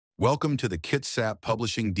Welcome to the Kitsap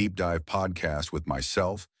Publishing Deep Dive podcast with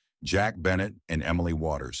myself, Jack Bennett, and Emily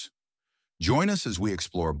Waters. Join us as we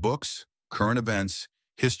explore books, current events,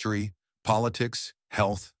 history, politics,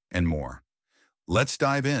 health, and more. Let's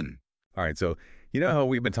dive in. All right, so you know how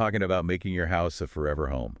we've been talking about making your house a forever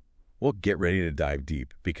home? Well, get ready to dive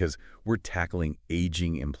deep because we're tackling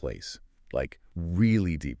aging in place. Like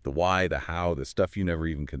really deep. The why, the how, the stuff you never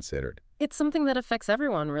even considered. It's something that affects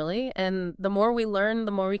everyone, really. And the more we learn,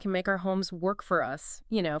 the more we can make our homes work for us,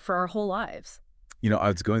 for our whole lives. You know, I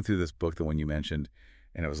was going through this book, the one you mentioned,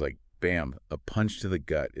 and it was like, bam, a punch to the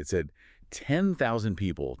gut. It said 10,000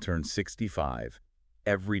 people turn 65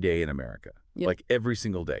 every day in America. Yep. Like every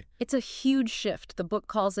single day. It's a huge shift. The book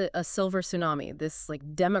calls it a silver tsunami, this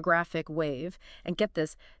demographic wave. And get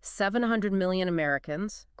this, 700 million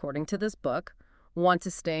Americans, according to this book, want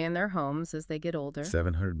to stay in their homes as they get older.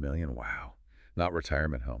 700 million? Wow. Not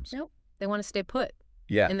retirement homes. Nope. They want to stay put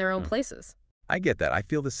in their own places. I get that. I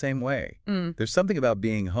feel the same way. There's something about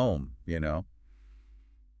being home,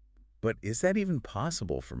 But is that even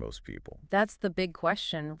possible for most people? That's the big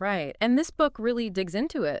question, right. And this book really digs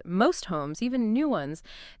into it. Most homes, even new ones,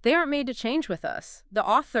 they aren't made to change with us. The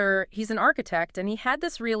author, he's an architect, and he had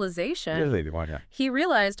this realization. Really? Why not? He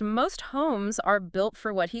realized most homes are built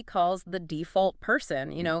for what he calls the default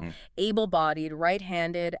person, able-bodied,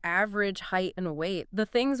 right-handed, average height and weight, the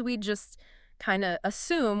things we just kind of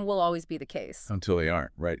assume will always be the case. Until they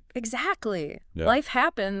aren't, right? Exactly. Yeah. Life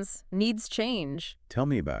happens, needs change. Tell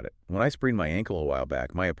me about it. When I sprained my ankle a while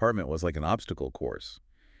back, my apartment was like an obstacle course.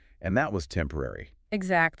 And that was temporary.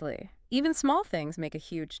 Exactly. Even small things make a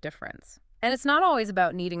huge difference. And it's not always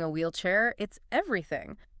about needing a wheelchair. It's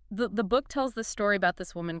everything. The book tells the story about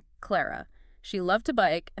this woman, Clara. She loved to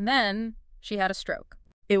bike, and then she had a stroke.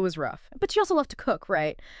 It was rough. But she also loved to cook,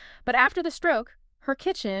 right? But after the stroke, her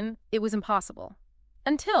kitchen, it was impossible.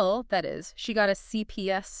 Until, that is, she got a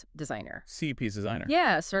CPS designer. CPS designer?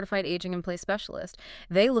 Yeah, certified aging in place specialist.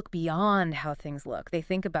 They look beyond how things look. They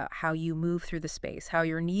think about how you move through the space, how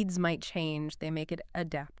your needs might change. They make it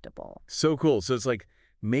adaptable. So cool. So it's like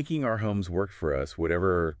making our homes work for us,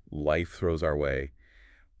 whatever life throws our way.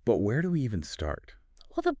 But where do we even start?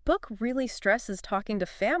 Well, the book really stresses talking to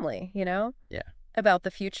family, Yeah. about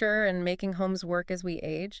the future and making homes work as we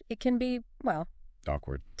age. It can be,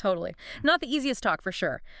 Awkward. Totally. Not the easiest talk, for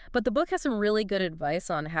sure. But the book has some really good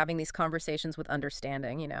advice on having these conversations with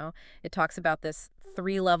understanding, It talks about this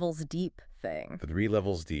 3 levels deep thing. The 3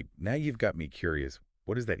 levels deep. Now you've got me curious.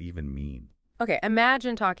 What does that even mean? Okay,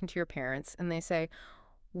 imagine talking to your parents and they say,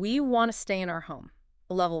 we want to stay in our home.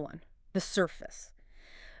 Level 1, the surface.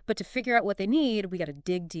 But to figure out what they need, we got to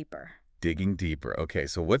dig deeper. Digging deeper. Okay,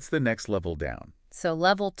 so what's the next level down? So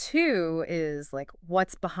level 2 is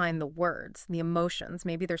what's behind the words, the emotions.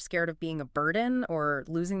 Maybe they're scared of being a burden or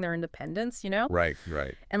losing their independence, Right.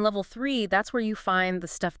 And level 3, that's where you find the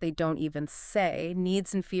stuff they don't even say,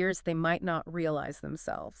 needs and fears they might not realize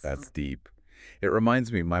themselves. That's deep. It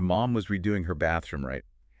reminds me, my mom was redoing her bathroom, right?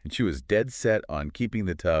 And she was dead set on keeping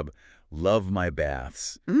the tub, love my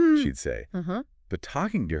baths, she'd say. But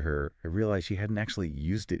talking to her, I realized she hadn't actually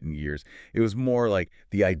used it in years. It was more like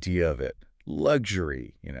the idea of it.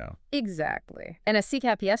 Luxury, Exactly. And as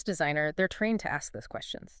CCAPS designer, they're trained to ask those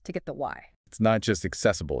questions, to get the why. It's not just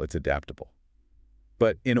accessible, it's adaptable.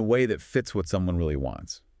 But in a way that fits what someone really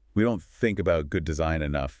wants. We don't think about good design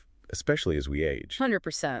enough, especially as we age.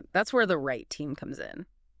 100%. That's where the right team comes in.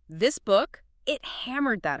 This book, it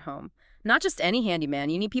hammered that home. Not just any handyman,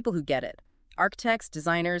 you need people who get it. Architects,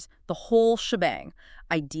 designers, the whole shebang.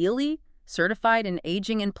 Ideally, certified in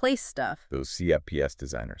aging in place stuff. Those CFPS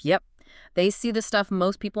designers. Yep. They see the stuff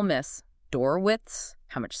most people miss. Door widths,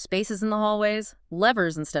 how much space is in the hallways,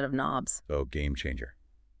 levers instead of knobs. Oh, game changer.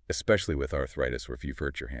 Especially with arthritis or if you've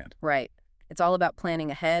hurt your hand. Right. It's all about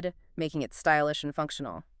planning ahead, making it stylish and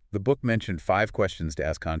functional. The book mentioned 5 questions to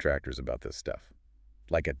ask contractors about this stuff.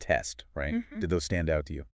 Like a test, right? Did those stand out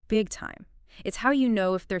to you? Big time. It's how you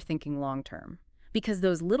know if they're thinking long-term. Because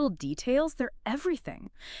those little details, they're everything.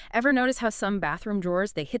 Ever notice how some bathroom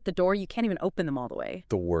drawers, they hit the door, you can't even open them all the way?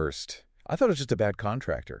 The worst. I thought it was just a bad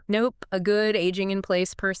contractor. Nope. A good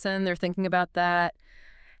aging-in-place person, they're thinking about that.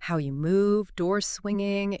 How you move, doors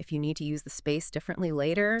swinging, if you need to use the space differently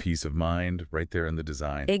later. Peace of mind, right there in the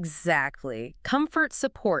design. Exactly. Comfort,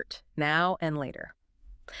 support, now and later.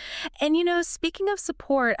 And speaking of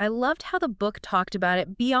support, I loved how the book talked about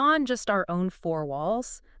it beyond just our own 4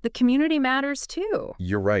 walls. The community matters too.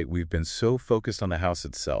 You're right. We've been so focused on the house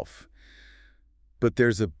itself. But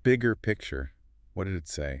there's a bigger picture. What did it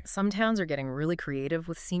say? Some towns are getting really creative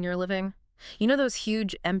with senior living. You know those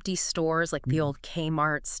huge empty stores like the old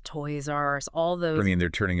Kmart's, Toys R Us, all I those. mean, they're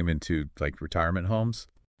turning them into, like, retirement homes?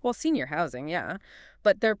 Well, senior housing, yeah.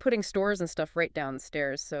 But they're putting stores and stuff right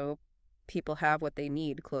downstairs so people have what they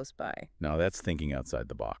need close by. Now, that's thinking outside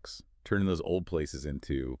the box. Turning those old places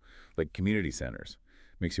into, like, community centers.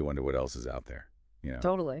 Makes you wonder what else is out there, you know?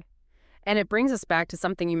 Totally. And it brings us back to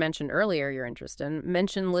something you mentioned earlier you're interested in.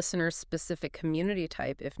 Mention listeners' specific community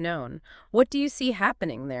type, if known. What do you see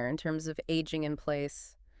happening there in terms of aging in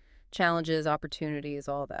place, challenges, opportunities,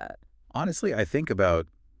 all that? Honestly, I think about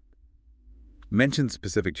mention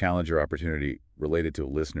specific challenge or opportunity related to a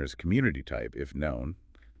listener's community type, if known,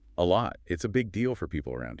 a lot. It's a big deal for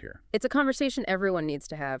people around here. It's a conversation everyone needs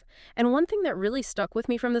to have. And one thing that really stuck with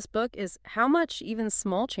me from this book is how much even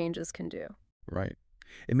small changes can do. Right.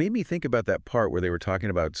 It made me think about that part where they were talking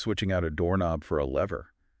about switching out a doorknob for a lever.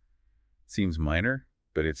 Seems minor,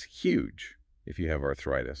 but it's huge if you have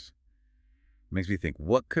arthritis. Makes me think,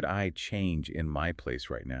 what could I change in my place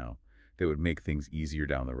right now that would make things easier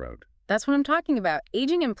down the road? That's what I'm talking about.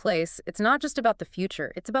 Aging in place, it's not just about the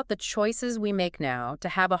future. It's about the choices we make now to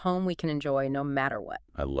have a home we can enjoy no matter what.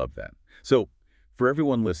 I love that. So, for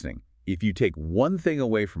everyone listening, if you take one thing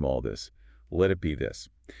away from all this, let it be this.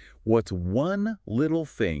 What's one little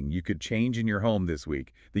thing you could change in your home this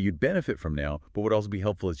week that you'd benefit from now, but would also be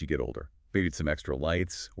helpful as you get older? Maybe it's some extra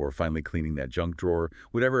lights or finally cleaning that junk drawer.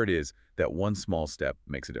 Whatever it is, that one small step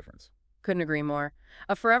makes a difference. Couldn't agree more.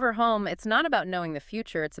 A forever home, it's not about knowing the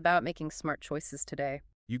future. It's about making smart choices today.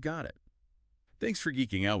 You got it. Thanks for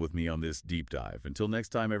geeking out with me on this deep dive. Until next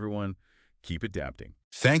time, everyone, keep adapting.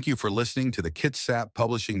 Thank you for listening to the Kitsap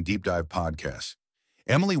Publishing Deep Dive podcast.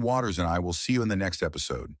 Emily Waters and I will see you in the next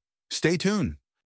episode. Stay tuned.